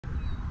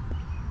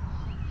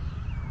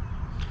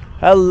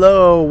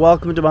Hello,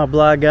 welcome to my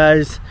blog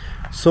guys.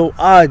 सो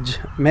आज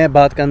मैं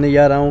बात करने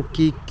जा रहा हूँ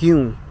कि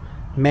क्यों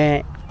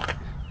मैं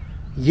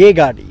ये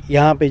गाड़ी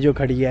यहाँ पे जो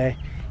खड़ी है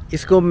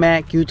इसको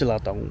मैं क्यों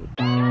चलाता हूँ।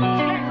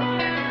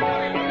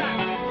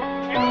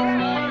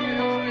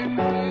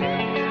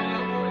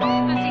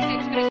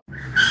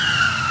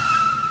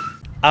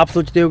 आप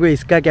सोचते हो कि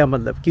इसका क्या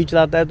मतलब, क्यों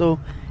चलाता है? तो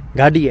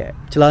गाड़ी है,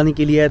 चलाने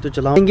के लिए है तो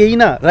चलाएंगे ही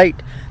ना, राइट?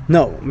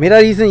 नो, मेरा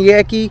रीज़न ये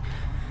है कि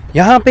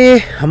यहाँ पे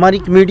हमारी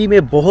कम्युनिटी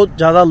में बहुत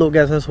ज़्यादा लोग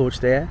ऐसा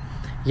सोचते हैं।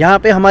 यहाँ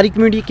पे हमारी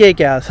कम्युनिटी के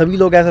क्या सभी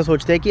लोग ऐसा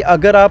सोचते हैं कि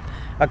अगर आप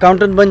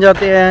अकाउंटेंट बन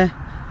जाते हैं,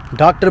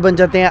 डॉक्टर बन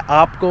जाते हैं,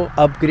 आपको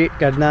अपग्रेड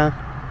करना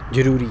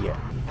ज़रूरी है।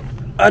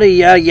 अरे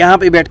यार, यहाँ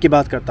पे बैठ के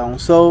बात करता हूँ।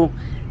 So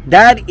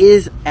that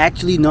is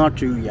actually not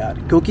true यार,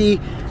 क्योंकि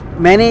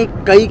मैंने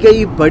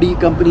कई बड़ी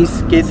कंपनीज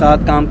के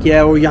साथ काम किया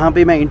है और यहाँ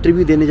पे मैं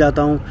इंटरव्यू देने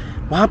जाता हूँ।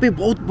 वहाँ पे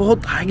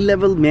बहुत हाई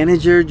लेवल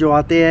मैनेजर जो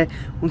आते हैं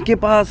उनके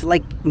पास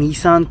लाइक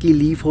निसान की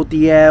लीफ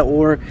होती है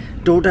और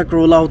टोयोटा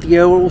कोरोला होती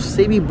है, और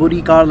उससे भी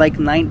बुरी कार लाइक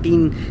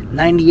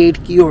 1998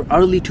 की और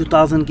अर्ली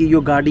 2000 की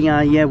जो गाड़ियाँ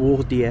आई हैं वो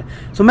होती है।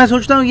 सो मैं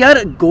सोचता हूँ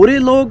यार, गोरे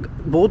लोग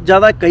बहुत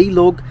ज़्यादा, कई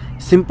लोग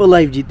सिंपल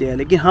लाइफ जीते हैं,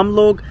 लेकिन हम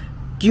लोग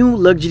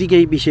क्यों लग्जरी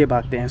के पीछे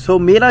भागते हैं। सो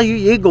मेरा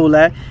ये गोल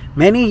है,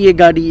 मैंने ये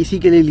गाड़ी इसी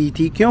के लिए ली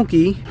थी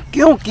क्योंकि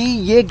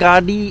ये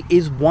गाड़ी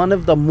is one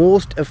of the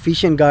most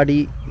efficient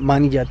गाड़ी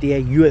मानी जाती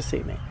है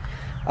यूएसए में।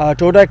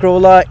 टोयोटा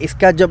कोरोला,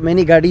 इसका जब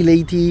मैंने गाड़ी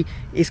ली थी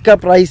इसका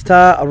प्राइस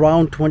था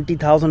अराउंड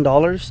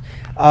 $20,000।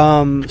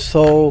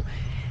 सो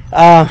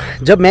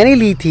जब मैंने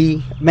ली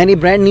थी, मैंने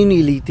ब्रांड न्यू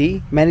नहीं ली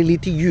थी, मैंने ली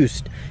थी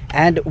यूज्ड,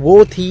 एंड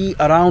वो थी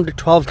अराउंड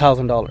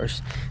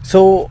 $12,000।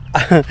 सो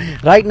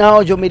राइट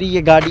नाउ जो मेरी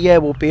ये गाड़ी है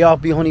वो पे ऑफ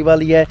भी होने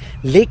वाली है,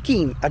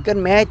 लेकिन अगर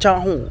मैं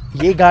चाहूँ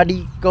ये गाड़ी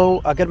को,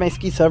 अगर मैं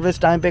इसकी सर्विस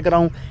टाइम पे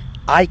कराऊँ,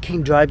 I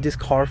can drive this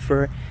car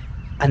for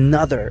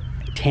another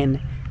 10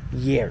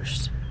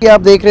 years। ये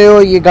आप देख रहे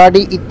हो, ये गाड़ी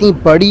इतनी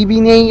बड़ी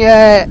भी नहीं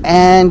है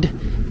एंड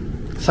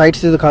साइड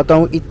से दिखाता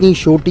हूँ, इतनी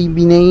छोटी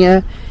भी नहीं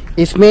है।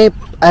 इसमें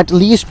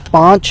एटलीस्ट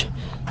 5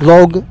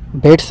 लोग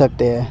बैठ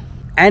सकते हैं।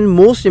 एंड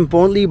मोस्ट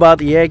इम्पोर्टेंटली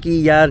बात यह है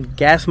कि यार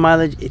गैस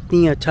माइलेज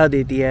इतनी अच्छा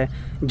देती है।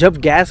 जब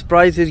गैस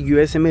प्राइसेस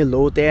यूएसए में लो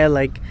होते हैं,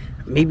 लाइक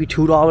मे बी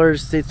 $2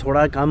 से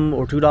थोड़ा कम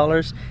और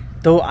 $2,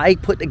 तो I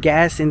put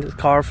gas in the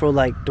car for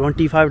like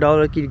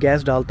 $25 की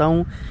गैस डालता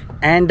हूँ,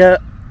 एंड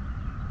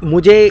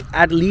मुझे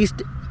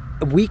एटलीस्ट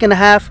वीक एंड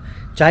हाफ,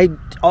 चाहे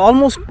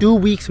ऑलमोस्ट 2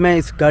 वीक्स में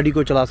इस गाड़ी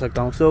को चला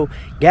सकता हूँ। सो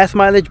गैस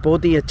माइलेज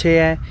बहुत ही अच्छे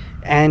है।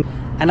 एंड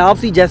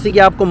ऑब्वियसली जैसे कि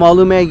आपको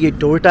मालूम है ये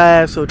टोयोटा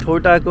है, सो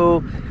टोयोटा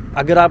को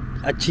अगर आप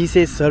अच्छी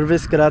से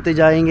सर्विस कराते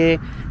जाएंगे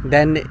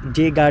देन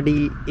ये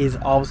गाड़ी is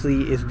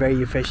obviously is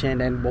very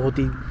efficient and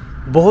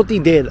बहुत ही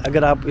देर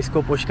अगर आप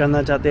इसको पुश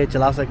करना चाहते हैं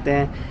चला सकते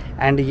हैं।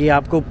 एंड ये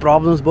आपको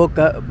प्रॉब्लम्स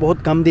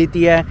बहुत कम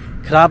देती है,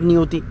 ख़राब नहीं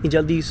होती इतनी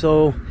जल्दी।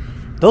 So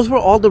those for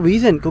all the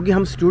reason, क्योंकि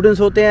हम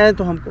स्टूडेंट्स होते हैं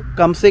तो हमको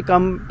कम से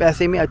कम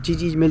पैसे में अच्छी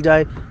चीज़ मिल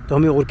जाए तो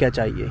हमें और क्या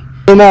चाहिए।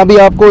 तो मैं अभी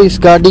आपको इस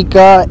गाड़ी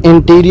का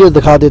इंटीरियर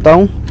दिखा देता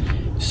हूँ।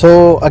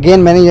 सो अगेन,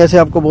 मैंने जैसे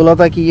आपको बोला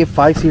था कि ये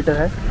 5 सीटर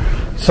है।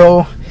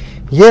 सो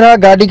ये रहा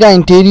गाड़ी का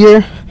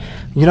interior.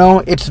 You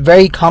know, it's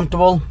very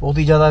comfortable, बहुत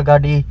ही ज़्यादा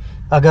गाड़ी,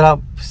 अगर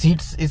आप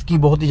सीट्स इसकी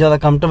बहुत ही ज़्यादा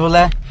कंफर्टेबल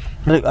है।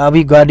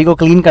 अभी गाड़ी को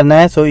क्लीन करना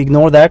है, सो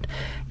इग्नोर दैट।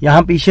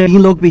 यहाँ पीछे ही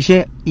लोग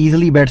पीछे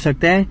इजीली बैठ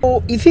सकते हैं,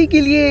 तो इसी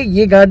के लिए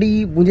ये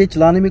गाड़ी मुझे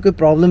चलाने में कोई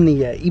प्रॉब्लम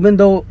नहीं है। इवन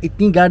दो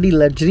इतनी गाड़ी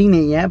लग्जरी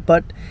नहीं है,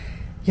 बट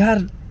यार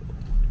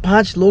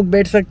 5 लोग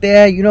बैठ सकते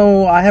हैं। You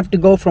know, I have to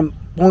go from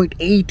point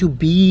A to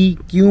B।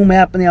 क्यों मैं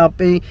अपने आप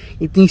पे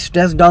इतनी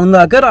स्ट्रेस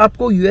डालूंगा? अगर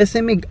आपको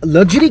यूएसए में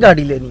लग्जरी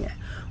गाड़ी लेनी है,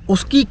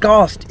 उसकी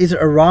कॉस्ट इज़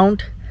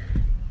अराउंड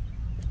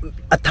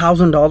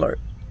 $1,000,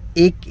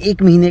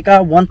 एक महीने का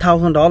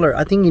 $1,000।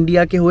 आई थिंक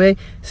इंडिया के हुए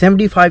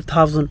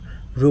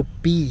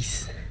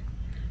 $75,000।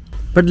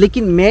 बट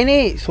लेकिन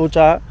मैंने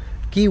सोचा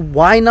कि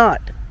वाई नॉट,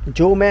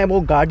 जो मैं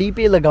वो गाड़ी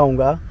पे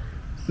लगाऊंगा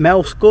मैं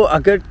उसको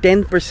अगर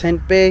 10%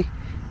 पे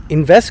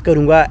इन्वेस्ट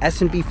करूंगा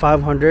S&P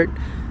 500,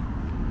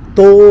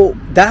 तो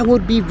that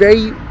would be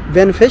very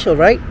beneficial,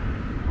 right?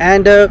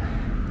 And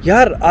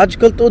यार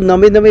आजकल तो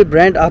नए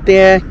ब्रांड आते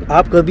हैं,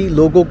 आप कभी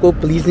लोगों को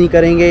प्लीज़ नहीं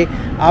करेंगे।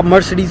 आप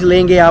मर्सिडीज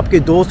लेंगे, आपके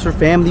दोस्त और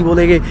फैमिली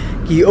बोलेंगे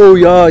कि ओ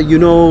यार, you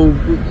know,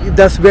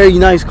 that's very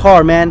nice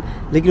car man,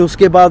 लेकिन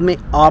उसके बाद में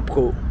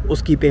आपको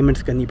उसकी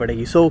पेमेंट्स करनी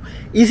पड़ेगी। सो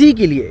इसी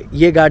के लिए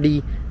ये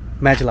गाड़ी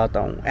मैं चलाता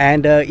हूँ।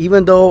 And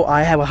even though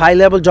I have a high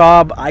level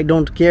job, I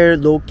don't care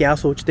लोग क्या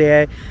सोचते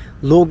हैं,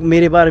 लोग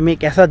मेरे बारे में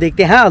कैसा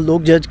देखते हैं। हाँ,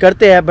 लोग जज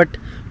करते हैं, but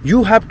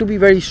you have to be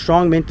very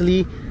strong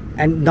mentally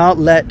and not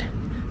let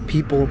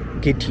people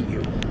get to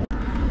you।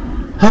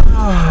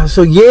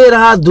 So ये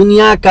रहा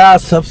दुनिया का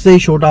सबसे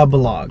छोटा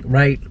blog,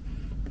 right?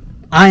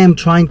 I am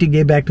trying to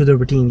get back to the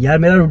routine। यार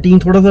मेरा रूटीन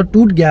थोड़ा सा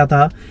टूट गया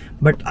था,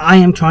 but I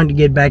am trying to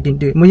get back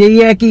into it। मुझे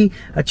ये है कि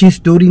अच्छी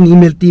स्टोरी नहीं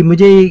मिलती,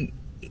 मुझे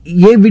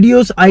ये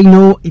वीडियोस आई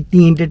नो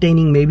इतनी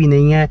एंटरटेनिंग में भी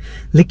नहीं है,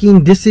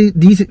 लेकिन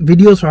these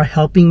videos are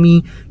helping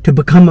me to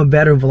become a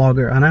better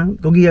vlogger, है ना।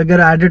 क्योंकि अगर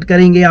एडिट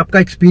करेंगे, आपका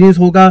एक्सपीरियंस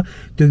होगा,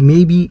 तो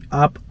मे बी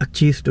आप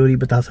अच्छी स्टोरी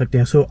बता सकते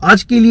हैं। सो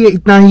आज के लिए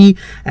इतना ही,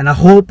 and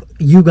I hope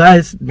you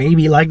guys may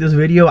be like this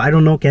video. I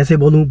don't know कैसे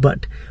बोलूं,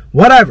 but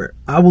whatever,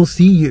 I will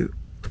see you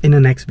in the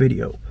next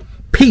video.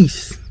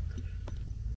 Peace.